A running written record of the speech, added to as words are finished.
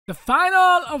The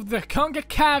final of the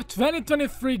Cocnacaf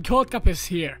 2023 Gold Cup is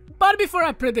here. But before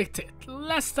I predict it,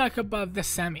 let's talk about the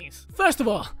semis. First of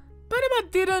all, Panama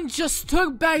didn't just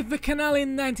took back the canal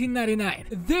in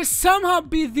 1999. They somehow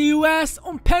beat the US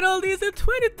on penalties in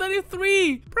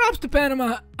 2023. Perhaps to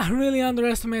Panama, I really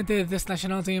underestimated this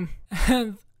national team.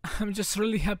 And I'm just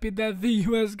really happy that the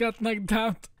US got knocked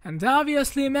out. And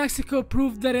obviously Mexico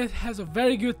proved that it has a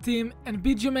very good team and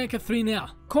beat Jamaica 3-0.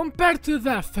 Compared to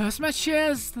their first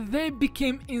matches, they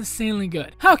became insanely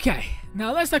good. Okay,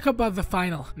 now let's talk about the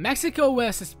final. Mexico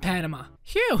versus Panama.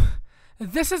 Phew!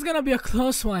 This is gonna be a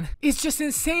close one. It's just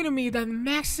insane to me that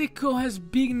Mexico has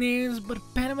big names, but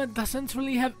Panama doesn't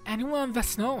really have anyone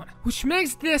that's known, which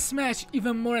makes this match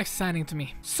even more exciting to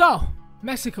me. So,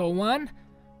 Mexico won,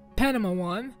 Panama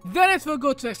won, then it will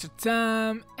go to extra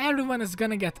time, everyone is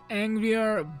gonna get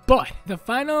angrier, but the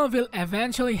final will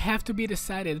eventually have to be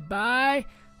decided by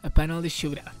a penalty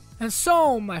shootout. And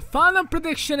so, my final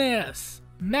prediction is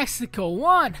Mexico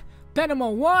won, Panama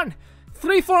won,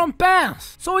 3-4 on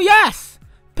pens. So yes,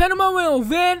 Panama will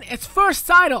win its first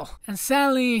title. And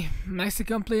sadly,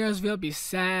 Mexican players will be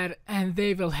sad and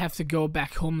they will have to go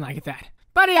back home like that.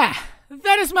 But yeah,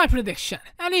 that is my prediction.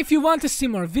 And if you want to see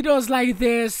more videos like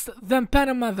this, then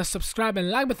Panama the subscribe and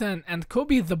like button and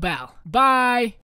Keweeb the bell. Bye!